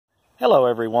Hello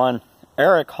everyone,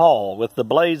 Aric Hall with the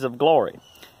Blaze of Glory.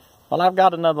 Well, I've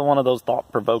got another one of those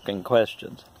thought-provoking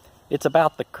questions. It's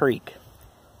about the creek.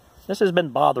 This has been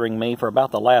bothering me for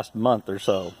about the last month or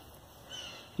so.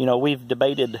 You know, we've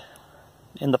debated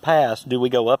in the past, do we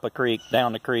go up a creek,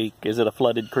 down a creek? Is it a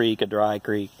flooded creek, a dry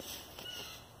creek?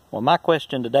 Well, my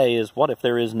question today is, what if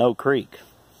there is no creek?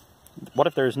 What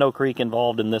if there is no creek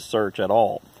involved in this search at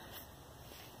all?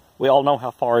 We all know how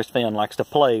Forrest Fenn likes to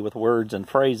play with words and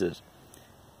phrases.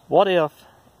 What if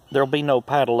there'll be no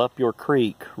paddle up your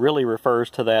creek really refers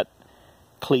to that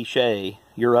cliche,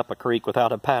 you're up a creek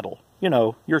without a paddle. You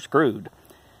know, you're screwed.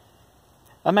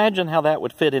 Imagine how that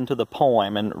would fit into the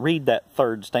poem, and read that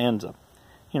third stanza.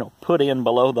 You know, put in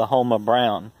below the home of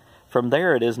brown. From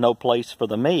there it is no place for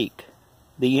the meek.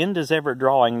 The end is ever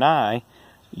drawing nigh.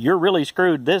 You're really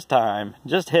screwed this time,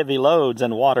 just heavy loads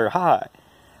and water high.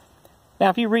 Now,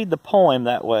 if you read the poem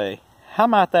that way, how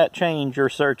might that change your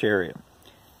search area?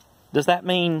 Does that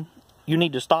mean you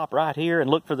need to stop right here and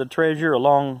look for the treasure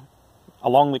along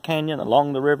the canyon,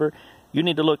 along the river? You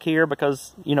need to look here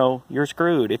because, you know, you're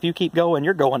screwed. If you keep going,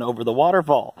 you're going over the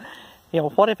waterfall. You know,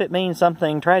 what if it means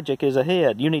something tragic is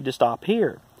ahead? You need to stop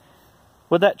here.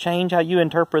 Would that change how you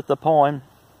interpret the poem?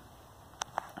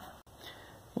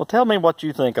 Well, tell me what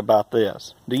you think about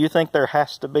this. Do you think there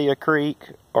has to be a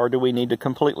creek, or do we need to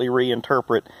completely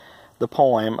reinterpret the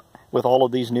poem with all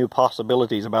of these new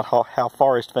possibilities about how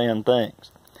Forrest Fenn thinks?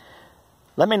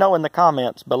 Let me know in the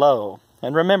comments below.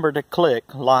 And remember to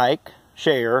click like,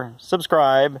 share,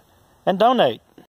 subscribe, and donate.